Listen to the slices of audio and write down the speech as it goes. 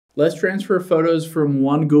Let's transfer photos from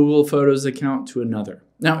one Google Photos account to another.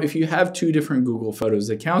 Now, if you have two different Google Photos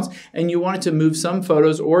accounts and you wanted to move some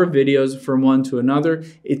photos or videos from one to another,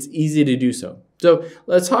 it's easy to do so. So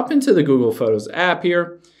let's hop into the Google Photos app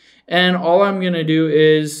here. And all I'm going to do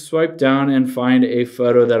is swipe down and find a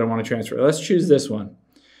photo that I want to transfer. Let's choose this one.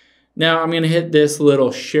 Now I'm going to hit this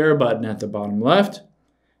little share button at the bottom left.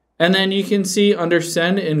 And then you can see under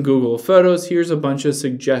Send in Google Photos, here's a bunch of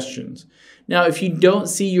suggestions. Now, if you don't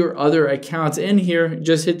see your other accounts in here,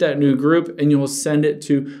 just hit that new group and you'll send it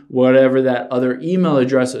to whatever that other email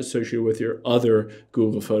address associated with your other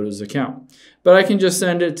Google Photos account. But I can just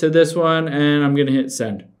send it to this one and I'm going to hit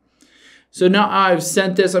Send. So now I've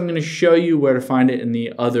sent this, I'm going to show you where to find it in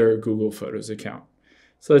the other Google Photos account.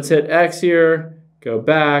 So let's hit X here, go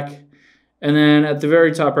back, and then at the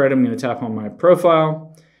very top right, I'm going to tap on my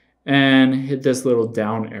profile and hit this little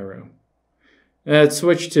down arrow. Let's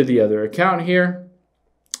switch to the other account here.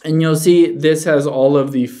 And you'll see this has all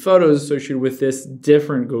of the photos associated with this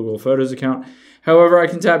different Google Photos account. However, I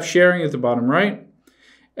can tap sharing at the bottom right.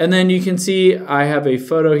 And then you can see I have a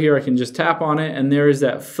photo here. I can just tap on it and there is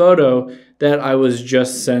that photo that I was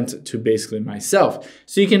just sent to basically myself.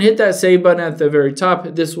 So you can hit that save button at the very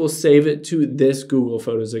top. This will save it to this Google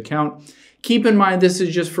Photos account. Keep in mind, this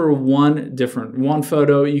is just for one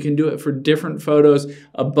photo. You can do it for different photos,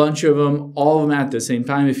 a bunch of them, all of them at the same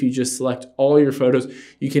time. If you just select all your photos,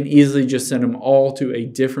 you can easily just send them all to a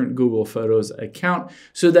different Google Photos account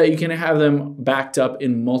so that you can have them backed up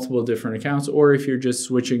in multiple different accounts, or if you're just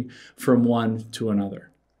switching from one to another.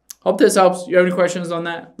 Hope this helps. If you have any questions on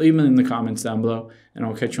that, leave them in the comments down below, and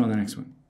I'll catch you on the next one.